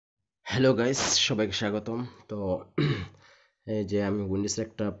Hello guys, সবাইকে স্বাগতম। তো এই যে আমি উইন্ডোজের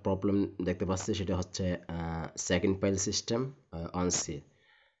একটা প্রবলেম দেখতে পাচ্ছি, সেটা হচ্ছে second file system on C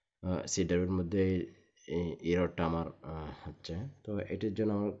সিডারের মধ্যে এই এররটা আমার হচ্ছে। তো এটির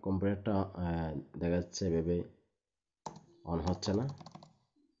জন্য আমার কম্পিউটারটা দেখা যাচ্ছে এভাবে অন হচ্ছে না।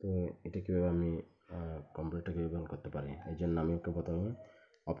 তো এটা কীভাবে আমি কম্পিউটারটা কীভাবে অন করতে পারি, এই জন্য আমি ওকে প্রথমে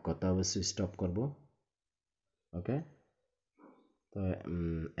অফ করতে হবে, সুইচটা অফ করবো। ওকে, তো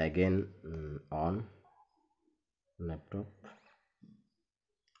again on laptop,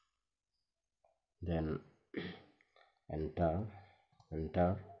 then enter.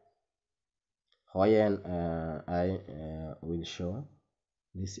 When I will show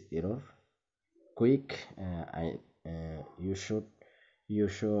this error, quick, I you should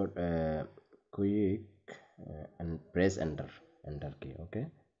quick and press enter key. Okay,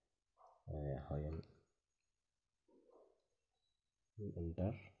 when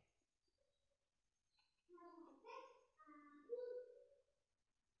enter,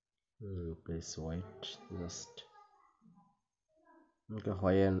 please wait just. Okay,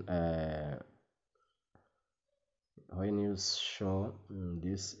 when you show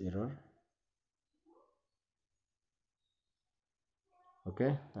this error,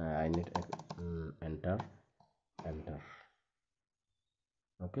 okay, I need enter.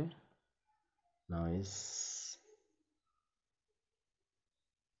 Okay, now is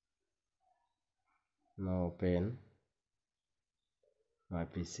now open my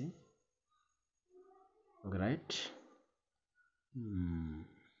PC. Okay, right.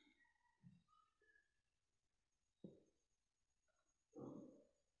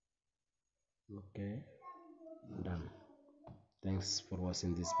 Okay, done. Thanks for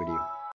watching this video.